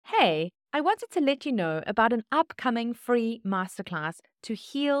Today, I wanted to let you know about an upcoming free masterclass to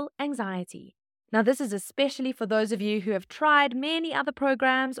heal anxiety. Now, this is especially for those of you who have tried many other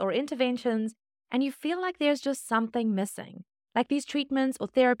programs or interventions and you feel like there's just something missing, like these treatments or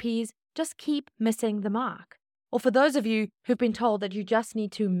therapies just keep missing the mark. Or for those of you who've been told that you just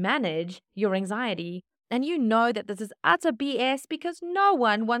need to manage your anxiety and you know that this is utter BS because no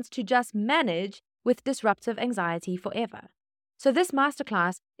one wants to just manage with disruptive anxiety forever. So this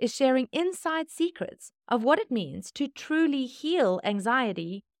masterclass is sharing inside secrets of what it means to truly heal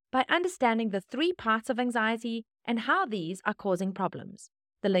anxiety by understanding the 3 parts of anxiety and how these are causing problems.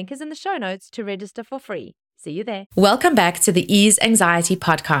 The link is in the show notes to register for free. See you there. Welcome back to the Ease Anxiety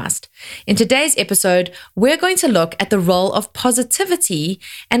podcast. In today's episode, we're going to look at the role of positivity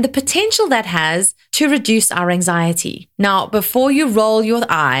and the potential that has to reduce our anxiety. Now, before you roll your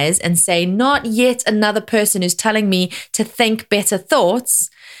eyes and say, not yet another person who's telling me to think better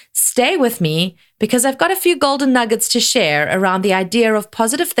thoughts, stay with me because I've got a few golden nuggets to share around the idea of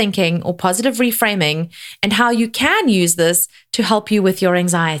positive thinking or positive reframing and how you can use this to help you with your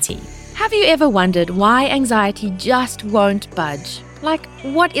anxiety. Have you ever wondered why anxiety just won't budge? Like,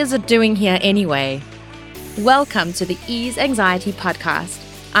 what is it doing here anyway? Welcome to the Ease Anxiety podcast.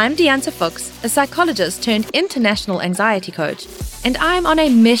 I'm Deanta Fuchs, a psychologist turned international anxiety coach, and I'm on a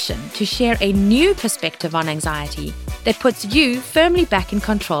mission to share a new perspective on anxiety that puts you firmly back in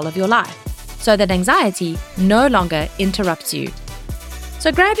control of your life, so that anxiety no longer interrupts you.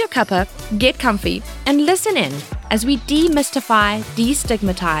 So grab your cuppa, get comfy, and listen in as we demystify,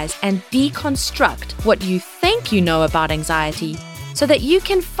 destigmatize, and deconstruct what you think you know about anxiety so that you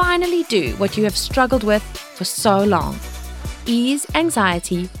can finally do what you have struggled with for so long. Ease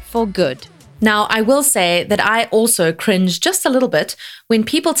anxiety for good. Now, I will say that I also cringe just a little bit when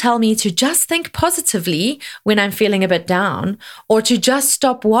people tell me to just think positively when I'm feeling a bit down, or to just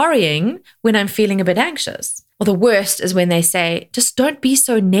stop worrying when I'm feeling a bit anxious. Or the worst is when they say, just don't be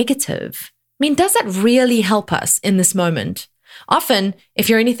so negative. I mean, does that really help us in this moment? Often, if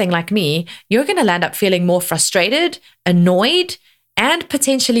you're anything like me, you're going to land up feeling more frustrated, annoyed, and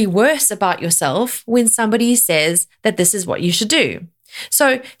potentially worse about yourself when somebody says that this is what you should do.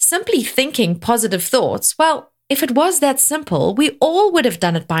 So simply thinking positive thoughts, well, if it was that simple, we all would have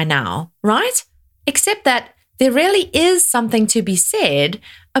done it by now, right? Except that there really is something to be said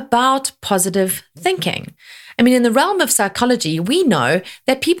about positive thinking. I mean, in the realm of psychology, we know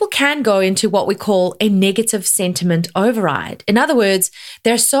that people can go into what we call a negative sentiment override. In other words,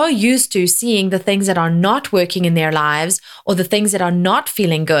 they're so used to seeing the things that are not working in their lives or the things that are not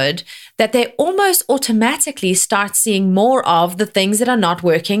feeling good that they almost automatically start seeing more of the things that are not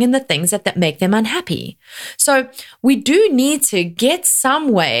working and the things that make them unhappy. So we do need to get some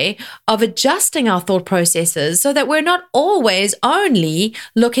way of adjusting our thought processes so that we're not always only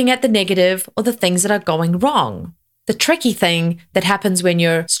looking at the negative or the things that are going wrong. The tricky thing that happens when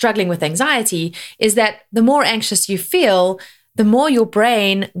you're struggling with anxiety is that the more anxious you feel, the more your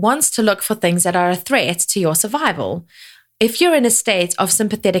brain wants to look for things that are a threat to your survival. If you're in a state of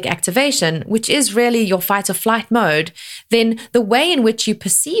sympathetic activation, which is really your fight or flight mode, then the way in which you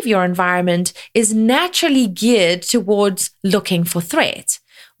perceive your environment is naturally geared towards looking for threat,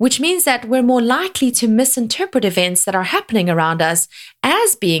 which means that we're more likely to misinterpret events that are happening around us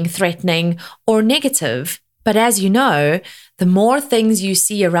as being threatening or negative. But as you know, the more things you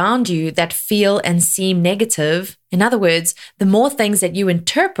see around you that feel and seem negative, in other words, the more things that you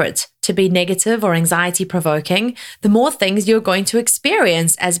interpret to be negative or anxiety-provoking, the more things you're going to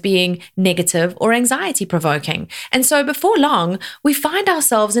experience as being negative or anxiety-provoking. And so before long, we find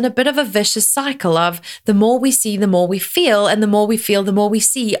ourselves in a bit of a vicious cycle of the more we see, the more we feel, and the more we feel, the more we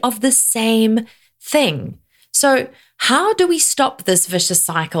see of the same thing. So how do we stop this vicious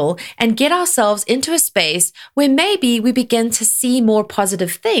cycle and get ourselves into a space where maybe we begin to see more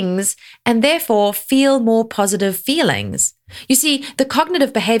positive things and therefore feel more positive feelings? You see, the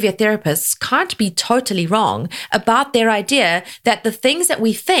cognitive behavior therapists can't be totally wrong about their idea that the things that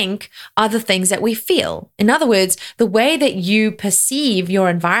we think are the things that we feel. In other words, the way that you perceive your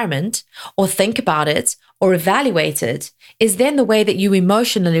environment or think about it or evaluate it is then the way that you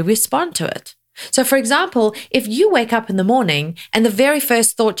emotionally respond to it. So, for example, if you wake up in the morning and the very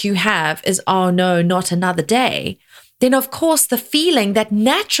first thought you have is, oh no, not another day, then of course the feeling that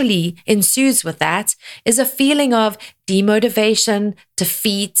naturally ensues with that is a feeling of demotivation,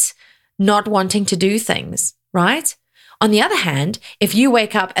 defeat, not wanting to do things, right? On the other hand, if you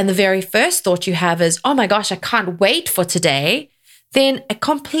wake up and the very first thought you have is, oh my gosh, I can't wait for today, then a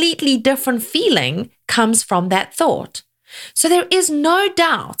completely different feeling comes from that thought. So there is no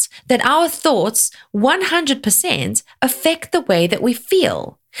doubt that our thoughts 100% affect the way that we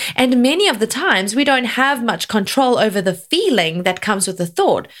feel. And many of the times we don't have much control over the feeling that comes with the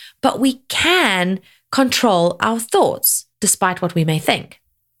thought, but we can control our thoughts, despite what we may think.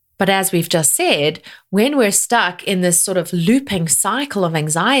 But as we've just said, when we're stuck in this sort of looping cycle of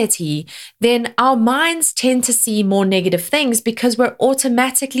anxiety, then our minds tend to see more negative things because we're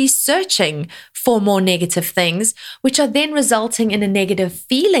automatically searching for more negative things, which are then resulting in a negative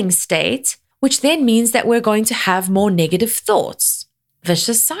feeling state, which then means that we're going to have more negative thoughts.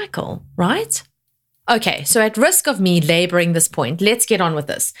 Vicious cycle, right? Okay, so at risk of me laboring this point, let's get on with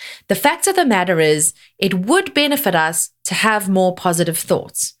this. The fact of the matter is, it would benefit us to have more positive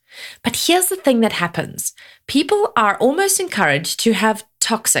thoughts. But here's the thing that happens. People are almost encouraged to have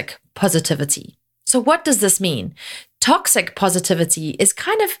toxic positivity. So what does this mean? Toxic positivity is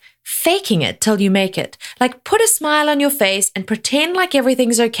kind of faking it till you make it. Like put a smile on your face and pretend like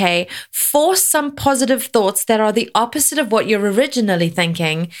everything's okay. Force some positive thoughts that are the opposite of what you're originally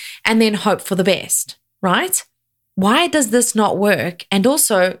thinking, and then hope for the best, right? Why does this not work? And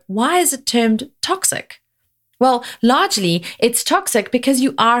also, why is it termed toxic? Well, largely, it's toxic because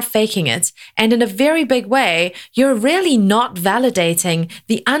you are faking it. And in a very big way, you're really not validating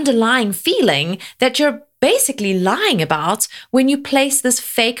the underlying feeling that you're basically lying about when you place this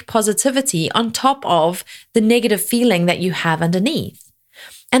fake positivity on top of the negative feeling that you have underneath.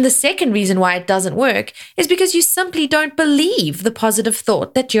 And the second reason why it doesn't work is because you simply don't believe the positive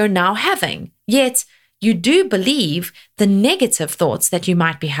thought that you're now having. Yet, you do believe the negative thoughts that you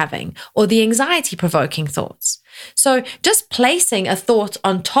might be having or the anxiety-provoking thoughts. So just placing a thought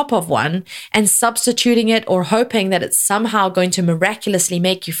on top of one and substituting it or hoping that it's somehow going to miraculously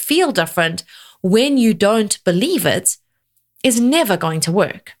make you feel different when you don't believe it is never going to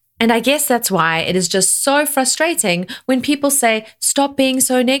work. And I guess that's why it is just so frustrating when people say, stop being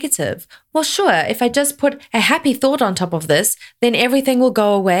so negative. Well, sure, if I just put a happy thought on top of this, then everything will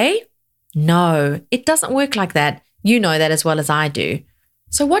go away. No, it doesn't work like that. You know that as well as I do.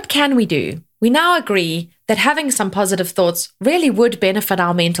 So what can we do? We now agree that having some positive thoughts really would benefit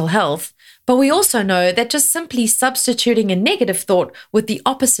our mental health, but we also know that just simply substituting a negative thought with the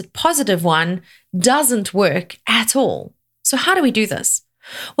opposite positive one doesn't work at all. So how do we do this?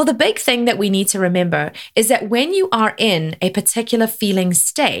 Well, the big thing that we need to remember is that when you are in a particular feeling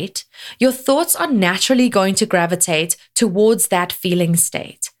state, your thoughts are naturally going to gravitate towards that feeling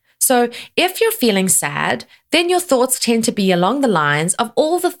state. So if you're feeling sad, then your thoughts tend to be along the lines of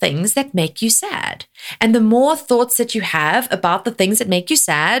all the things that make you sad. And the more thoughts that you have about the things that make you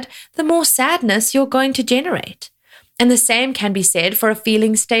sad, the more sadness you're going to generate. And the same can be said for a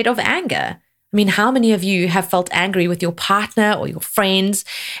feeling state of anger. I mean, how many of you have felt angry with your partner or your friends,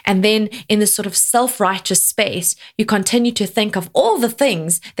 and then in this sort of self-righteous space, you continue to think of all the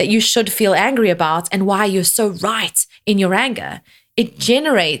things that you should feel angry about and why you're so right in your anger? It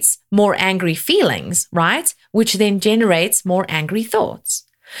generates more angry feelings, right? Which then generates more angry thoughts.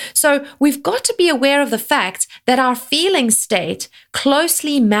 So we've got to be aware of the fact that our feeling state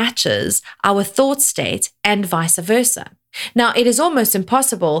closely matches our thought state and vice versa. Now, it is almost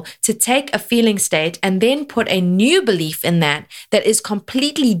impossible to take a feeling state and then put a new belief in that is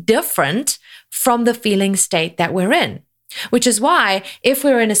completely different from the feeling state that we're in. Which is why if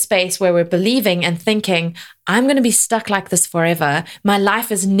we're in a space where we're believing and thinking, I'm going to be stuck like this forever, my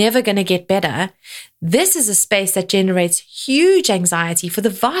life is never going to get better, this is a space that generates huge anxiety for the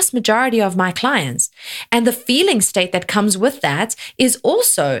vast majority of my clients. And the feeling state that comes with that is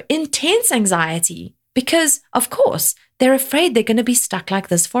also intense anxiety because, of course, they're afraid they're going to be stuck like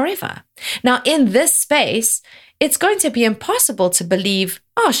this forever. Now, in this space, it's going to be impossible to believe,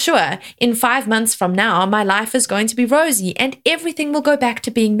 oh, sure, in 5 months from now, my life is going to be rosy and everything will go back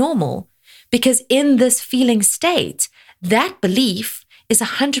to being normal. Because in this feeling state, that belief is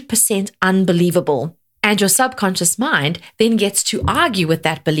 100% unbelievable. And your subconscious mind then gets to argue with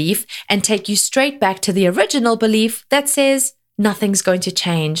that belief and take you straight back to the original belief that says, nothing's going to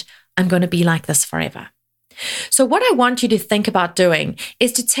change. I'm going to be like this forever. So what I want you to think about doing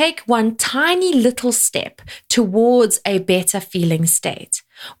is to take one tiny little step towards a better feeling state.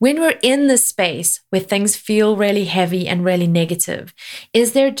 When we're in this space where things feel really heavy and really negative,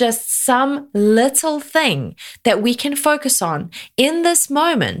 is there just some little thing that we can focus on in this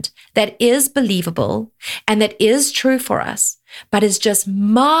moment that is believable and that is true for us, but is just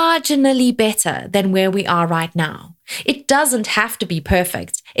marginally better than where we are right now? It doesn't have to be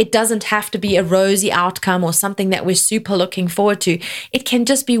perfect. It doesn't have to be a rosy outcome or something that we're super looking forward to. It can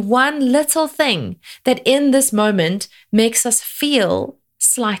just be one little thing that in this moment makes us feel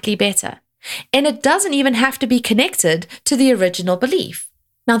slightly better. And it doesn't even have to be connected to the original belief.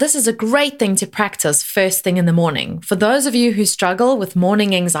 Now, this is a great thing to practice first thing in the morning. For those of you who struggle with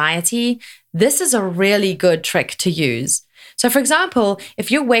morning anxiety, this is a really good trick to use. So, for example, if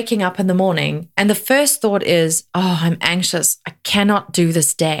you're waking up in the morning and the first thought is, oh, I'm anxious, I cannot do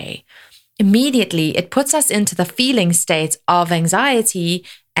this day. Immediately, it puts us into the feeling state of anxiety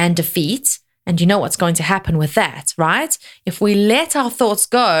and defeat. And you know what's going to happen with that, right? If we let our thoughts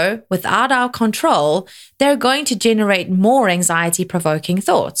go without our control, they're going to generate more anxiety-provoking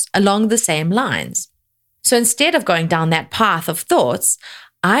thoughts along the same lines. So instead of going down that path of thoughts,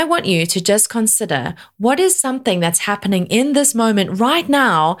 I want you to just consider what is something that's happening in this moment right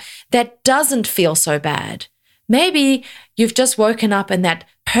now that doesn't feel so bad. Maybe you've just woken up in that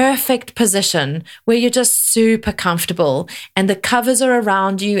perfect position where you're just super comfortable and the covers are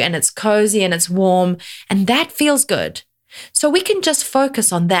around you and it's cozy and it's warm and that feels good. So we can just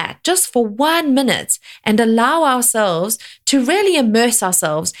focus on that just for 1 minute and allow ourselves to really immerse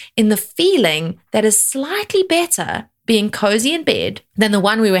ourselves in the feeling that is slightly better being cozy in bed than the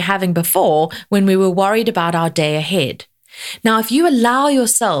one we were having before when we were worried about our day ahead. Now, if you allow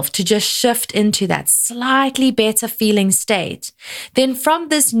yourself to just shift into that slightly better feeling state, then from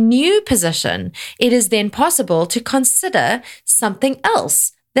this new position, it is then possible to consider something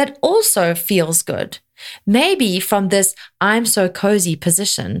else that also feels good. Maybe from this I'm so cozy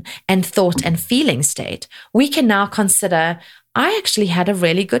position and thought and feeling state, we can now consider, I actually had a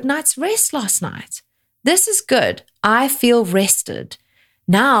really good night's rest last night. This is good. I feel rested.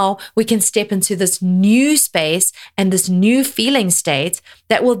 Now we can step into this new space and this new feeling state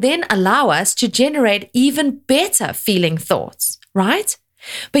that will then allow us to generate even better feeling thoughts, right?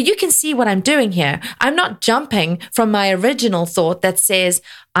 But you can see what I'm doing here. I'm not jumping from my original thought that says,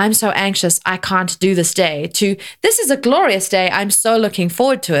 I'm so anxious, I can't do this day, to this is a glorious day, I'm so looking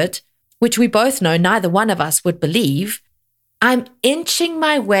forward to it, which we both know neither one of us would believe. I'm inching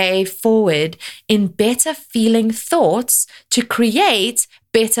my way forward in better feeling thoughts to create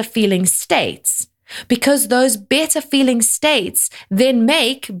better feeling states, because those better feeling states then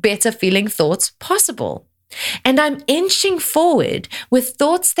make better feeling thoughts possible. And I'm inching forward with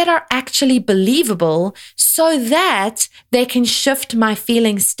thoughts that are actually believable so that they can shift my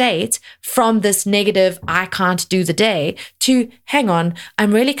feeling state from this negative, I can't do the day, to, hang on,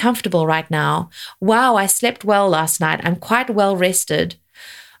 I'm really comfortable right now. Wow, I slept well last night. I'm quite well rested.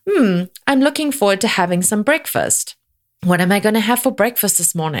 I'm looking forward to having some breakfast. What am I going to have for breakfast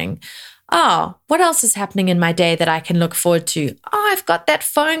this morning? Oh, what else is happening in my day that I can look forward to? Oh, I've got that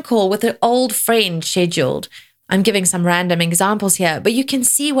phone call with an old friend scheduled. I'm giving some random examples here, but you can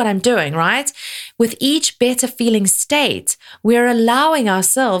see what I'm doing, right? With each better feeling state, we're allowing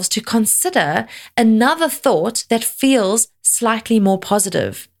ourselves to consider another thought that feels slightly more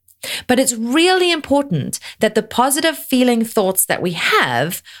positive. But it's really important that the positive feeling thoughts that we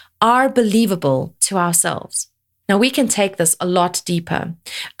have are believable to ourselves. Now, we can take this a lot deeper.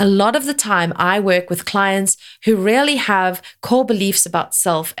 A lot of the time, I work with clients who really have core beliefs about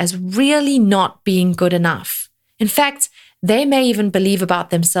self as really not being good enough. In fact, they may even believe about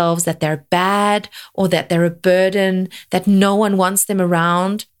themselves that they're bad or that they're a burden, that no one wants them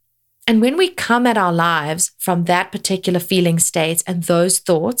around. And when we come at our lives from that particular feeling state and those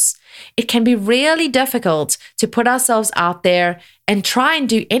thoughts, it can be really difficult to put ourselves out there and try and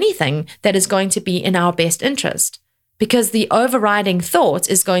do anything that is going to be in our best interest. Because the overriding thought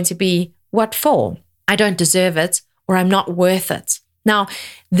is going to be, what for? I don't deserve it, or I'm not worth it. Now,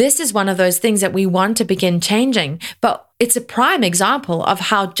 this is one of those things that we want to begin changing, but it's a prime example of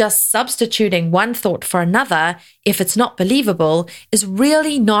how just substituting one thought for another, if it's not believable, is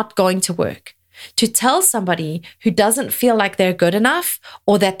really not going to work. To tell somebody who doesn't feel like they're good enough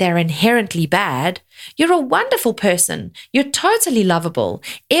or that they're inherently bad, you're a wonderful person, you're totally lovable,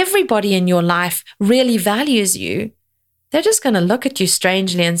 everybody in your life really values you, they're just going to look at you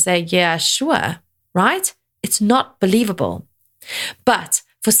strangely and say, yeah, sure, right? It's not believable. But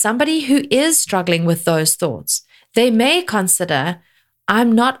for somebody who is struggling with those thoughts, they may consider,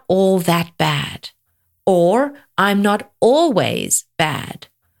 I'm not all that bad, or I'm not always bad.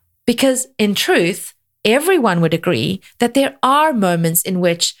 Because in truth, everyone would agree that there are moments in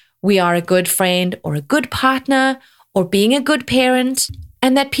which we are a good friend or a good partner or being a good parent,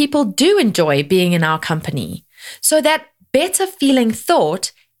 and that people do enjoy being in our company. So that better feeling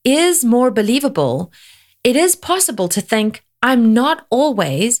thought is more believable. It is possible to think, I'm not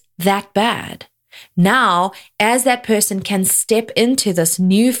always that bad. Now, as that person can step into this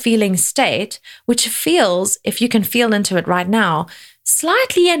new feeling state, which feels, if you can feel into it right now,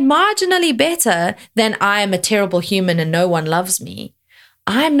 slightly and marginally better than I am a terrible human and no one loves me,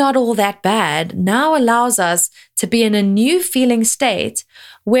 I'm not all that bad now allows us to be in a new feeling state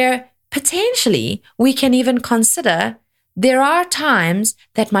where potentially we can even consider there are times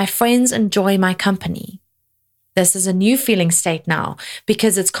that my friends enjoy my company. This is a new feeling state now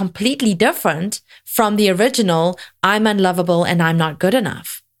because it's completely different from the original, I'm unlovable and I'm not good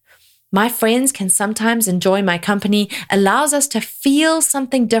enough. My friends can sometimes enjoy my company allows us to feel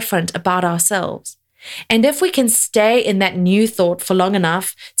something different about ourselves. And if we can stay in that new thought for long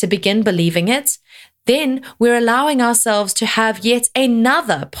enough to begin believing it, then we're allowing ourselves to have yet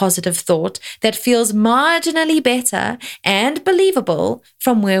another positive thought that feels marginally better and believable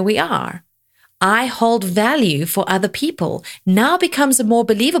from where we are. I hold value for other people now becomes a more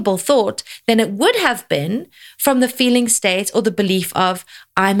believable thought than it would have been from the feeling state or the belief of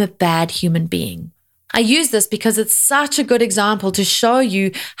I'm a bad human being. I use this because it's such a good example to show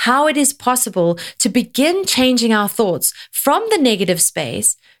you how it is possible to begin changing our thoughts from the negative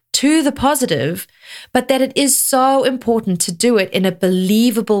space to the positive, but that it is so important to do it in a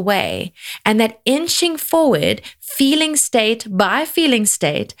believable way, and that inching forward, feeling state by feeling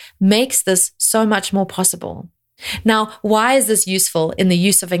state, makes this so much more possible. Now, why is this useful in the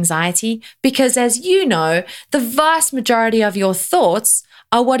use of anxiety? Because as you know, the vast majority of your thoughts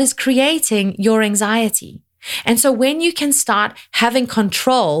are what is creating your anxiety. And so when you can start having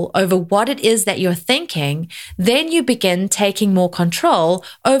control over what it is that you're thinking, then you begin taking more control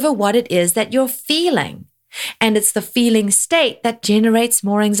over what it is that you're feeling. And it's the feeling state that generates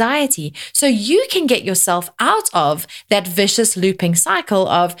more anxiety. So you can get yourself out of that vicious looping cycle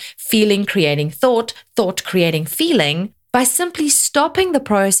of feeling creating thought, thought creating feeling, by simply stopping the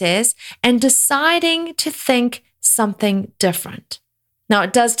process and deciding to think something different. Now,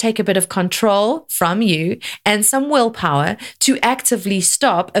 it does take a bit of control from you and some willpower to actively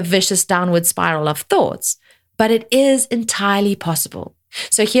stop a vicious downward spiral of thoughts, but it is entirely possible.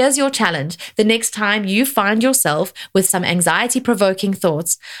 So here's your challenge. The next time you find yourself with some anxiety-provoking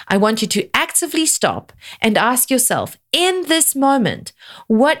thoughts, I want you to actively stop and ask yourself, in this moment,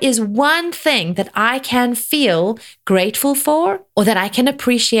 what is one thing that I can feel grateful for, or that I can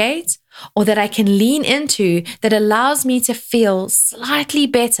appreciate, or that I can lean into that allows me to feel slightly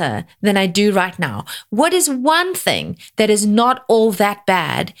better than I do right now? What is one thing that is not all that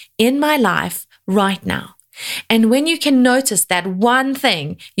bad in my life right now? And when you can notice that one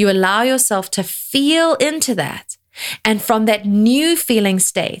thing, you allow yourself to feel into that. And from that new feeling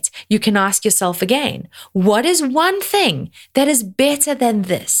state, you can ask yourself again, what is one thing that is better than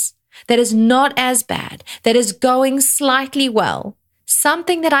this, that is not as bad, that is going slightly well,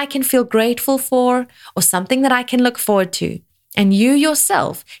 something that I can feel grateful for, or something that I can look forward to? And you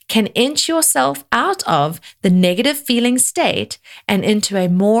yourself can inch yourself out of the negative feeling state and into a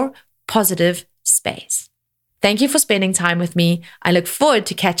more positive space. Thank you for spending time with me. I look forward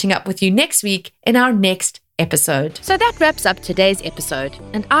to catching up with you next week in our next episode. So that wraps up today's episode,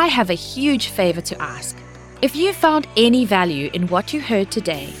 and I have a huge favor to ask. If you found any value in what you heard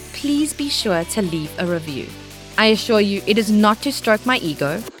today, please be sure to leave a review. I assure you it is not to stroke my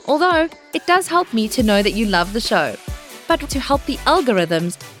ego, although it does help me to know that you love the show, but to help the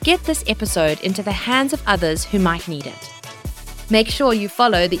algorithms get this episode into the hands of others who might need it. Make sure you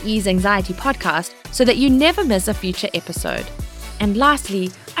follow the Ease Anxiety podcast so that you never miss a future episode. And lastly,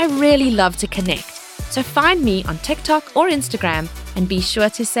 I really love to connect. So find me on TikTok or Instagram and be sure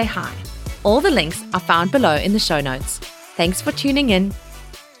to say hi. All the links are found below in the show notes. Thanks for tuning in.